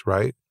sports,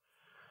 right?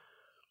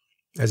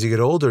 As you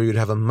get older, you'd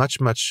have a much,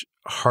 much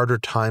harder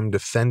time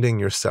defending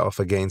yourself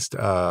against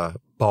a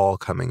ball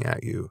coming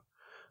at you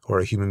or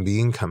a human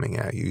being coming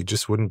at you. You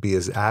just wouldn't be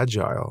as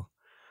agile.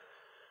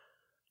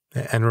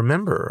 And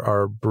remember,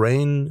 our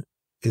brain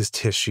is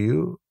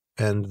tissue,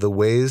 and the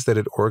ways that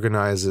it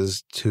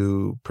organizes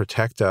to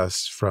protect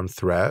us from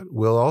threat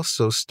will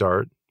also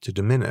start to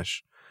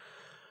diminish.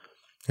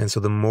 And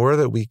so the more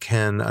that we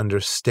can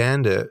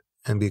understand it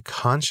and be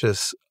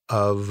conscious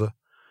of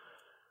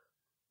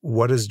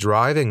what is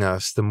driving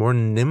us, the more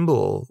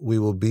nimble we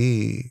will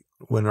be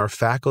when our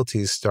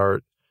faculties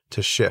start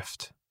to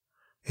shift.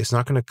 It's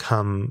not going to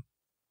come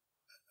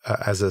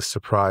as a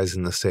surprise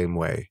in the same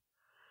way.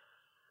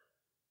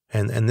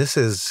 And this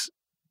is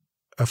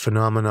a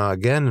phenomena,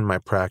 again, in my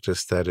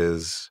practice that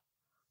is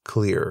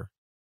clear.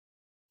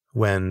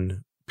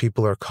 When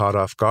people are caught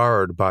off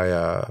guard by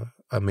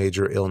a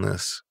major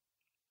illness,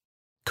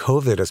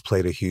 COVID has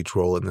played a huge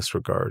role in this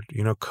regard.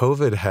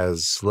 COVID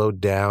has slowed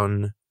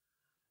down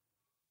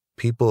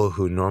people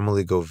who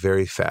normally go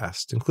very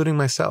fast, including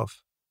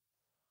myself.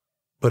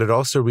 But it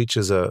also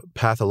reaches a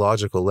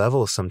pathological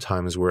level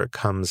sometimes where it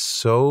comes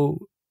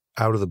so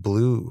out of the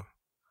blue.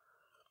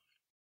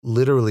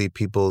 Literally,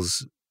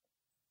 people's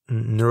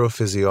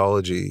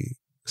neurophysiology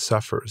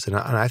suffers. And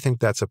I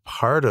think that's a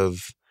part of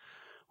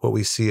what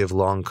we see of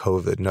long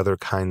COVID and other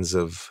kinds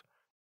of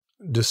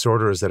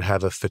disorders that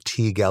have a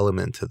fatigue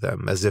element to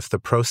them, as if the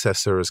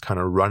processor is kind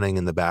of running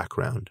in the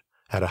background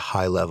at a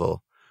high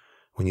level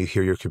when you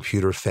hear your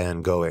computer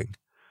fan going.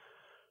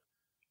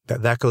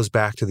 That goes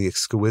back to the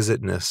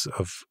exquisiteness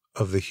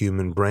of the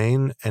human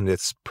brain and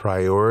its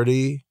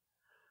priority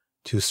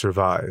to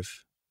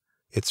survive.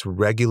 It's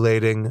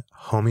regulating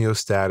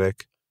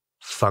homeostatic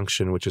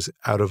function, which is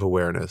out of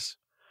awareness.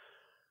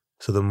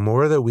 So the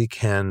more that we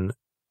can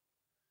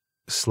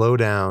slow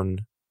down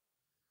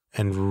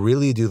and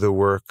really do the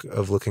work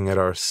of looking at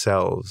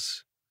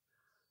ourselves,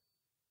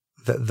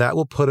 that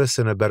will put us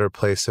in a better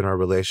place in our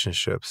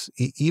relationships,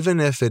 even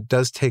if it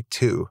does take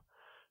two.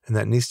 And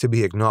that needs to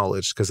be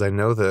acknowledged, because I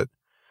know that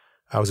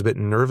I was a bit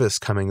nervous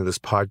coming to this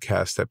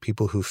podcast that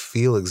people who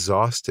feel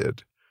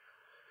exhausted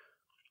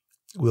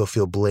will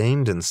feel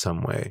blamed in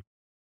some way.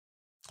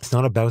 It's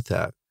not about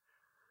that.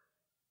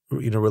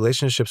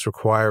 Relationships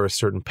require a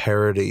certain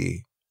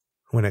parity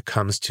when it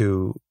comes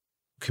to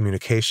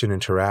communication,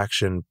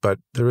 interaction, but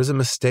there is a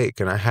mistake,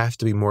 and I have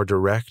to be more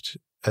direct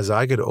as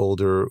I get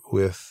older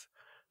with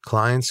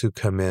clients who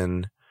come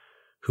in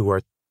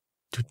who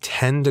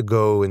tend to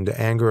go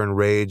into anger and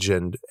rage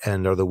and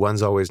are the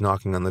ones always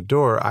knocking on the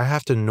door. I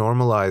have to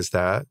normalize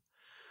that,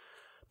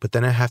 but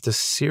then I have to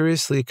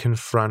seriously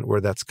confront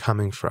where that's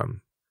coming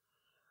from.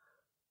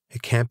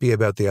 It can't be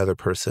about the other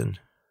person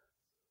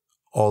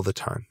all the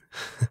time.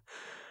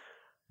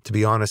 To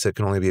be honest, it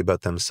can only be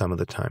about them some of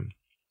the time.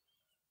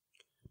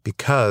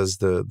 Because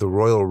the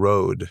royal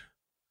road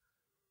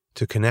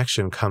to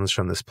connection comes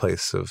from this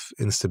place of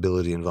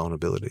instability and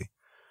vulnerability.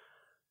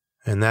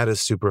 And that is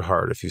super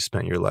hard if you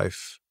spent your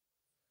life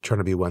trying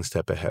to be one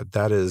step ahead.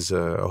 That is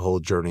a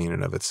whole journey in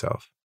and of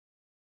itself.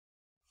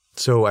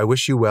 So I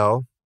wish you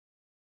well.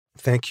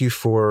 Thank you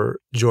for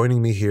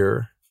joining me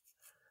here.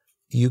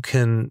 You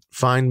can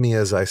find me,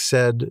 as I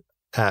said,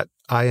 at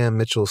I am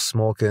Mitchell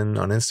Smolkin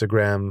on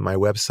Instagram, my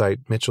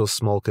website,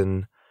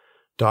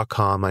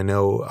 mitchellsmolkin.com. I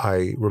know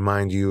I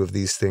remind you of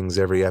these things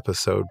every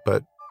episode,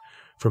 but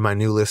for my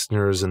new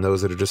listeners and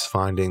those that are just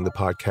finding the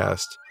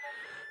podcast,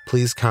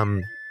 please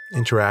come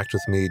interact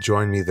with me,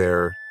 join me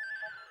there.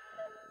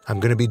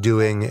 I'm going to be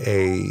doing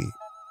a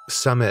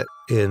summit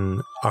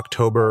in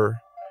October,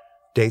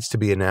 dates to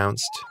be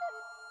announced.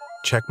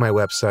 Check my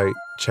website,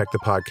 check the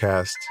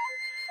podcast,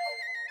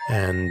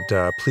 and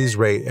please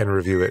rate and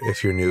review it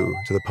if you're new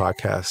to the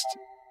podcast.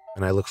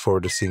 And I look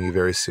forward to seeing you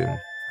very soon.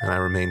 And I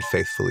remain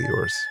faithfully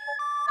yours.